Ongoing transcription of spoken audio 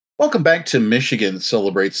Welcome back to Michigan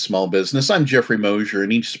Celebrates Small Business. I'm Jeffrey Mosier,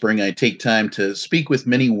 and each spring I take time to speak with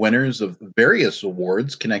many winners of various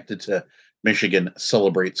awards connected to Michigan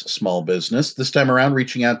Celebrates Small Business. This time around,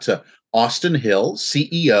 reaching out to Austin Hill,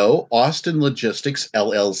 CEO, Austin Logistics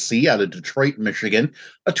LLC out of Detroit, Michigan,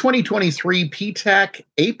 a 2023 PTAC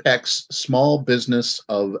Apex Small Business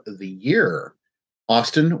of the Year.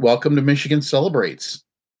 Austin, welcome to Michigan Celebrates.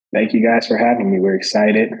 Thank you guys for having me. We're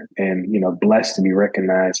excited and, blessed to be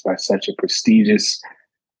recognized by such a prestigious,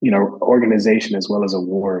 organization as well as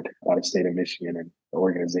award by the state of Michigan and the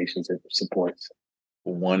organizations it supports.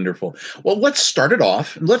 Wonderful. Well, let's start it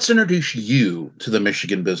off. Let's introduce you to the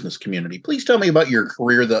Michigan business community. Please tell me about your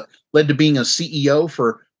career that led to being a CEO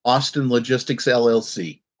for Austin Logistics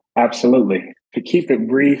LLC. Absolutely. To keep it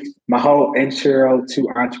brief, my whole intro to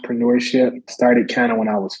entrepreneurship started kind of when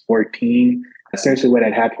I was 14. Essentially, what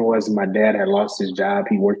had happened was my dad had lost his job.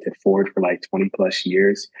 He worked at Ford for like 20 plus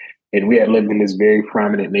years. And we had lived in this very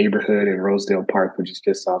prominent neighborhood in Rosedale Park, which is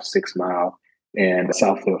just off 6 Mile and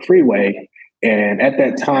Southfield Freeway. And at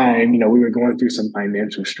that time, we were going through some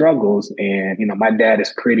financial struggles. And, my dad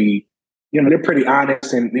is pretty, they're pretty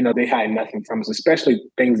honest and, they hide nothing from us, especially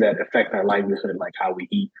things that affect our livelihood, like how we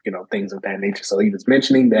eat, things of that nature. So he was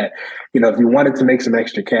mentioning that, if you wanted to make some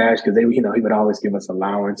extra cash, because they, he would always give us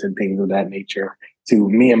allowance and things of that nature to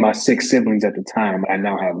me and my 6 siblings at the time. I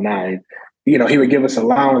now have 9. He would give us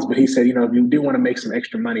allowance, but he said, if you do want to make some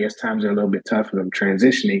extra money as times are a little bit tough for them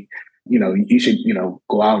transitioning, you should,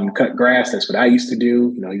 go out and cut grass. That's what I used to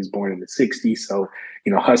do. He was born in the 60s. So,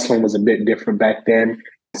 hustling was a bit different back then.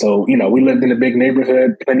 So, we lived in a big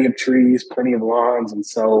neighborhood, plenty of trees, plenty of lawns. And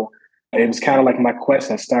so it was kind of like my quest.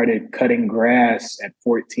 I started cutting grass at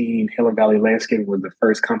 14. Hiller Valley Landscaping was the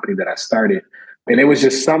first company that I started. And it was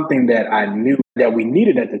just something that I knew that we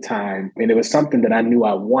needed at the time. And it was something that I knew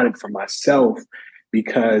I wanted for myself,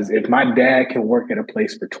 because if my dad can work at a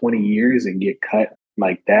place for 20 years and get cut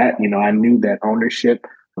like that, I knew that ownership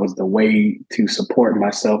was the way to support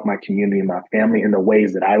myself, my community, and my family in the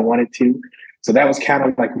ways that I wanted to. So that was kind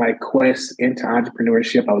of like my quest into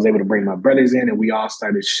entrepreneurship. I was able to bring my brothers in and we all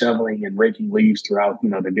started shoveling and raking leaves throughout,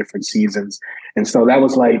 the different seasons. And so that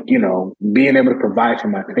was like, being able to provide for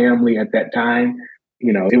my family at that time,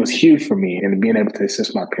 it was huge for me, and being able to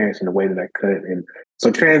assist my parents in the way that I could. And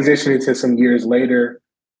so transitioning to some years later,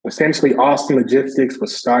 essentially Austin Logistics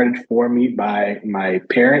was started for me by my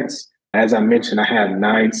parents. As I mentioned, I have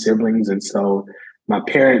 9 siblings. And so my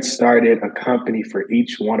parents started a company for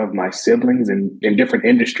each one of my siblings in different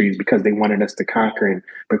industries because they wanted us to conquer and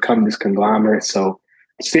become this conglomerate. So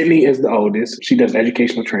Sydney is the oldest. She does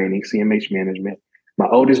educational training, CMH management. My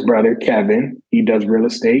oldest brother, Kevin, he does real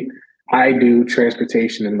estate. I do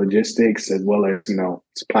transportation and logistics, as well as,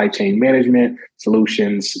 supply chain management,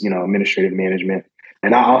 solutions, administrative management.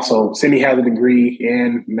 And Sydney has a degree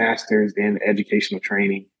and master's in educational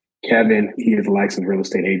training. Kevin, he is a licensed real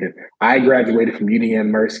estate agent. I graduated from UDM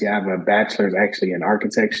Mercy. I have a bachelor's actually in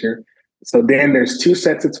architecture. So then there's 2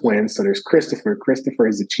 sets of twins. So there's Christopher. Christopher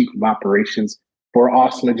is the chief of operations for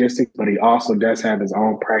Austin Logistics, but he also does have his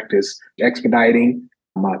own practice expediting.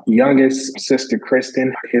 My youngest sister,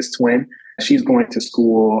 Kristen, his twin, she's going to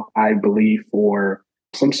school, I believe, for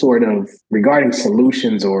some sort of regarding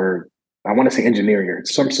solutions, or I want to say engineering, or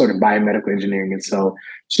some sort of biomedical engineering. And so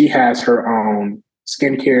she has her own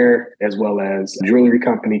skincare as well as jewelry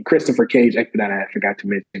company. Christopher Cage Expediting, I forgot to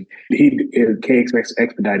mention. Cage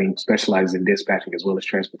Expediting specializes in dispatching as well as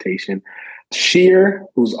transportation. Sheer,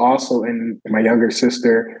 who's also in my younger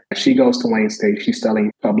sister, she goes to Wayne State. She's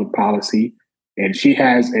studying public policy, and she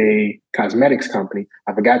has a cosmetics company.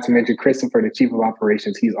 I forgot to mention Christopher, the chief of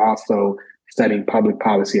operations. He's also studying public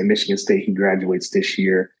policy at Michigan State. He graduates this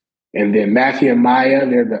year. And then Matthew and Maya,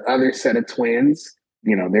 they're the other set of twins.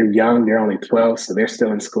 They're young, they're only 12, so they're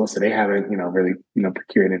still in school. So they haven't, really,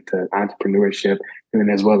 procured into entrepreneurship. And then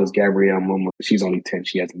as well as Gabrielle Muma, she's only 10.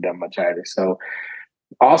 She hasn't done much either. So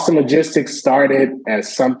Austin Logistics started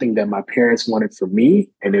as something that my parents wanted for me.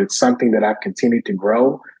 And it's something that I've continued to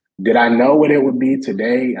grow. Did I know what it would be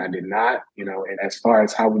today? I did not, and as far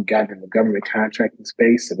as how we got in the government contracting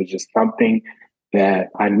space, it was just something that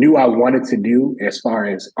I knew I wanted to do as far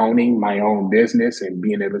as owning my own business and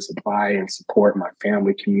being able to supply and support my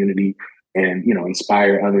family, community, and,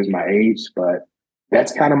 inspire others my age. But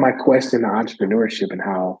that's kind of my quest into entrepreneurship and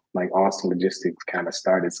how like Austin Logistics kind of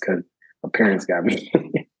started, because my parents got me.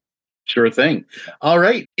 Sure thing. All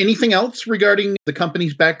right. Anything else regarding the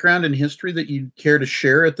company's background and history that you'd care to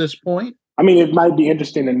share at this point? I mean, it might be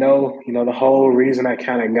interesting to know, the whole reason I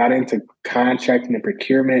kind of got into contracting and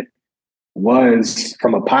procurement. was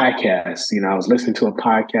from a podcast. I was listening to a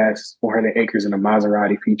podcast, 400 Acres in a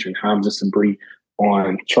Maserati, featuring Hamza Sabri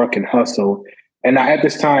on Truck and Hustle. And at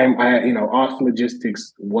this time, Austin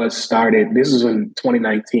Logistics was started. This was in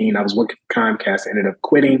 2019. I was working for Comcast. I ended up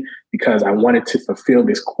quitting because I wanted to fulfill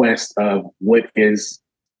this quest of what is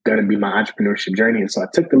going to be my entrepreneurship journey. And so I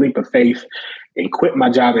took the leap of faith and quit my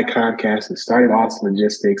job at Comcast and started Austin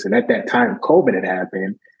Logistics. And at that time, COVID had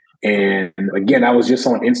happened. And again, I was just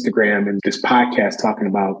on Instagram and this podcast talking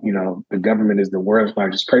about, the government is the world's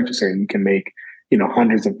largest purchaser, and you can make,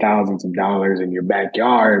 hundreds of thousands of dollars in your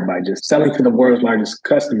backyard by just selling to the world's largest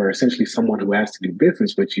customer, essentially someone who has to do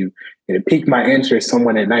business with you. And it piqued my interest,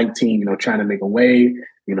 someone at 19, trying to make a way,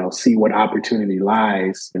 see what opportunity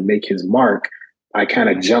lies and make his mark. I kind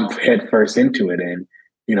of jumped headfirst into it. And,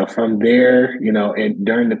 from there, and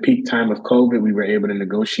during the peak time of COVID, we were able to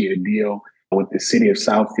negotiate a deal with the city of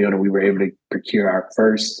Southfield, and we were able to procure our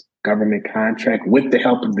first government contract with the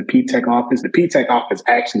help of the PTech office. The PTech office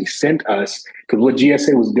actually sent us, because what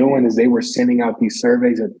GSA was doing is they were sending out these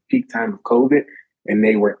surveys at the peak time of COVID, and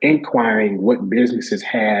they were inquiring what businesses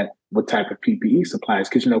had what type of PPE supplies.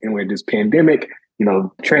 Because, in this pandemic,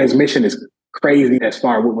 transmission is crazy as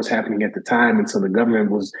far as what was happening at the time. And so the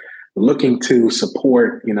government was looking to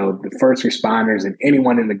support, the first responders and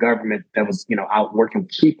anyone in the government that was, out working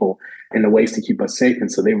with people in the ways to keep us safe.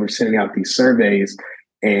 And so they were sending out these surveys.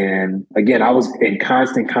 And again, I was in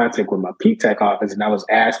constant contact with my PTech office, and I was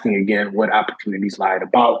asking again what opportunities lied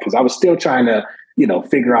about, because I was still trying to,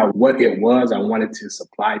 figure out what it was I wanted to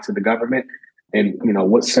supply to the government and,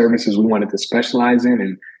 what services we wanted to specialize in.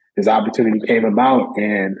 And this opportunity came about,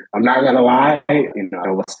 and I'm not going to lie, it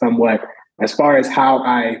was somewhat, as far as how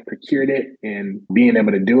I procured it and being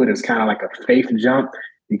able to do it, it's kind of like a faith jump,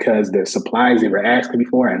 because the supplies they were asking me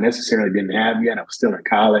for, I necessarily didn't have yet. I was still in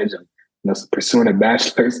college and pursuing a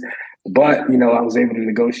bachelor's. But, I was able to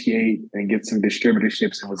negotiate and get some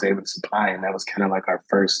distributorships and was able to supply. And that was kind of like our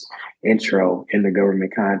first intro in the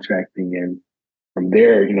government contracting. And from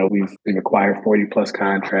there, we've acquired 40 plus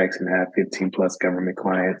contracts and have 15 plus government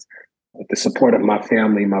clients. With the support of my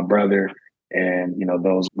family, my brother, and,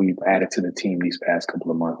 those we've added to the team these past couple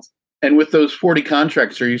of months. And with those 40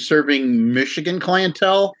 contracts, are you serving Michigan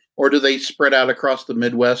clientele, or do they spread out across the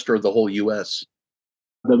Midwest or the whole U.S.?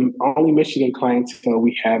 The only Michigan clientele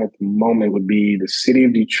we have at the moment would be the city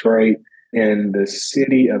of Detroit and the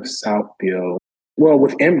city of Southfield. Well,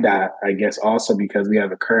 with MDOT, I guess also because we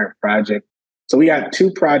have a current project. So we got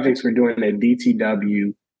two projects we're doing at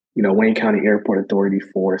DTW, Wayne County Airport Authority,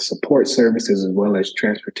 for support services as well as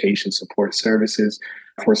transportation support services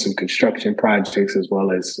for some construction projects as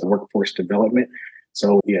well as workforce development.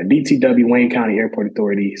 So yeah, DTW, Wayne County Airport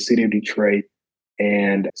Authority, city of Detroit,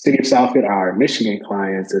 and city of Southfield are our Michigan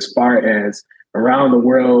clients. As far as around the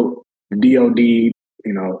world, DOD,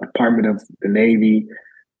 Department of the Navy,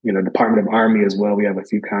 Department of Army as well. We have a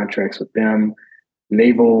few contracts with them.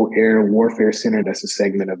 Naval Air Warfare Center, that's a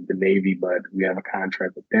segment of the Navy, but we have a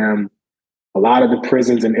contract with them. A lot of the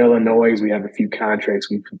prisons in Illinois, we have a few contracts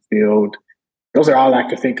we've fulfilled. Those are all I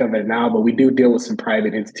can think of it now, but we do deal with some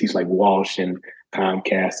private entities like Walsh and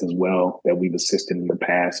Comcast as well that we've assisted in the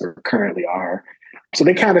past or currently are. So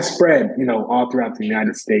they kind of spread, all throughout the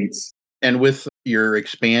United States. And with your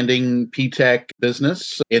expanding PTech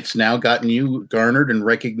business, it's now gotten you garnered and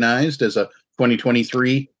recognized as a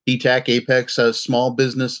 2023 PTech Apex Small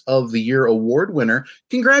Business of the Year award winner.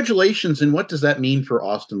 Congratulations. And what does that mean for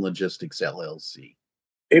Austin Logistics, LLC?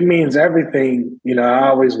 It means everything. I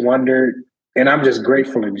always wondered, and I'm just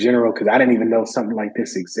grateful in general because I didn't even know something like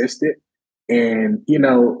this existed. And,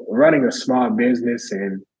 running a small business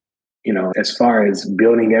and, as far as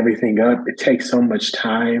building everything up, it takes so much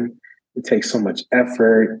time. It takes so much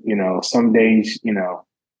effort. Some days,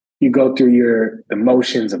 you go through the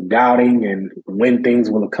motions of doubting and when things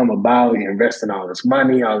will come about. You're investing all this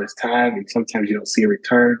money, all this time, and sometimes you don't see a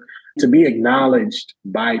return. To be acknowledged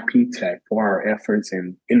by PTech for our efforts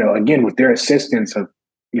and, again, with their assistance of,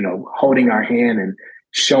 holding our hand and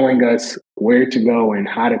showing us where to go and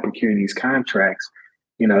how to procure these contracts,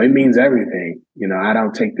 it means everything. I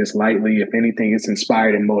don't take this lightly. If anything, it's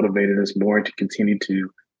inspired and motivated us more to continue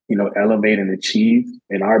to, elevate and achieve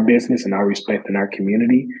in our business and our respect in our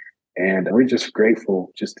community. And we're just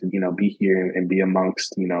grateful just to, be here and be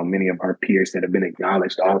amongst, many of our peers that have been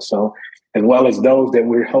acknowledged also, as well as those that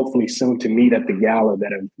we're hopefully soon to meet at the gala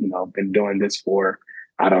that have, been doing this for,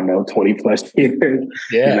 20 plus years.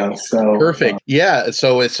 Yeah. So perfect. Yeah.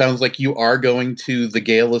 So it sounds like you are going to the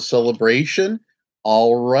gala celebration.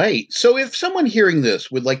 All right. So if someone hearing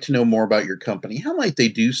this would like to know more about your company, how might they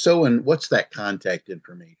do so? And what's that contact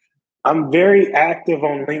information? I'm very active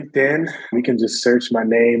on LinkedIn. We can just search my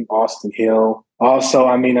name, Austin Hill. Also,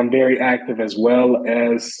 I mean, I'm very active as well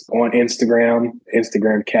as on Instagram.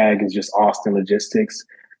 Instagram tag is just Austin Logistics.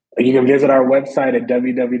 You can visit our website at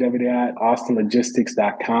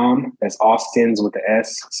www.austinlogistics.com. That's Austin's with the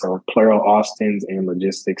S, so plural Austin's and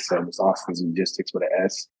logistics. So it's Austin's Logistics with an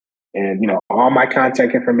S. And all my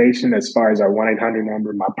contact information as far as our 1-800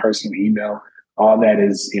 number, my personal email, all that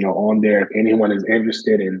is on there. If anyone is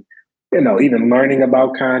interested in even learning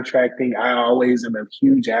about contracting, I always am a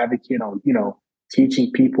huge advocate on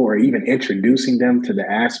teaching people or even introducing them to the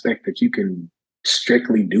aspect that you can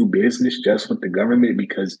strictly do business just with the government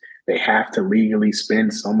because they have to legally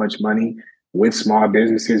spend so much money with small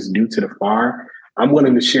businesses due to the FAR. I'm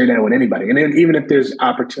willing to share that with anybody. And then even if there's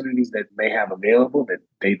opportunities that they have available that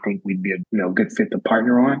they think we'd be a good fit to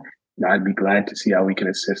partner on, I'd be glad to see how we can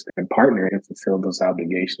assist and partner and fulfill those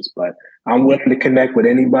obligations. But I'm willing to connect with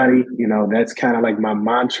anybody. That's kind of like my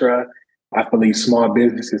mantra. I believe small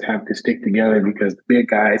businesses have to stick together because the big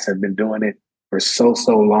guys have been doing it for so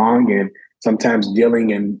long. And sometimes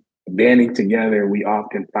dealing and banding together, we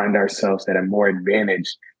often find ourselves at a more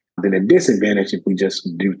advantage than a disadvantage if we just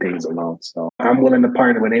do things alone. So I'm willing to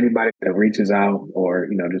partner with anybody that reaches out or,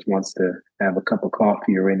 just wants to have a cup of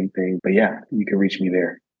coffee or anything. But yeah, you can reach me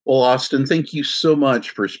there. Well, Austin, thank you so much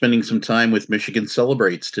for spending some time with Michigan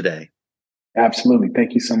Celebrates today. Absolutely.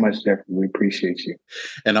 Thank you so much, Jeffrey. We appreciate you.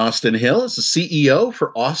 And Austin Hill is the CEO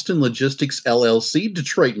for Austin Logistics LLC,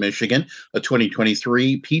 Detroit, Michigan, a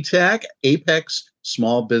 2023 PTAC Apex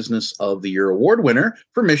Small Business of the Year Award winner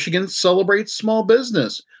for Michigan Celebrates Small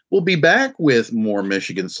Business. We'll be back with more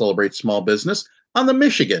Michigan Celebrates Small Business on the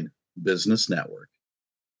Michigan Business Network.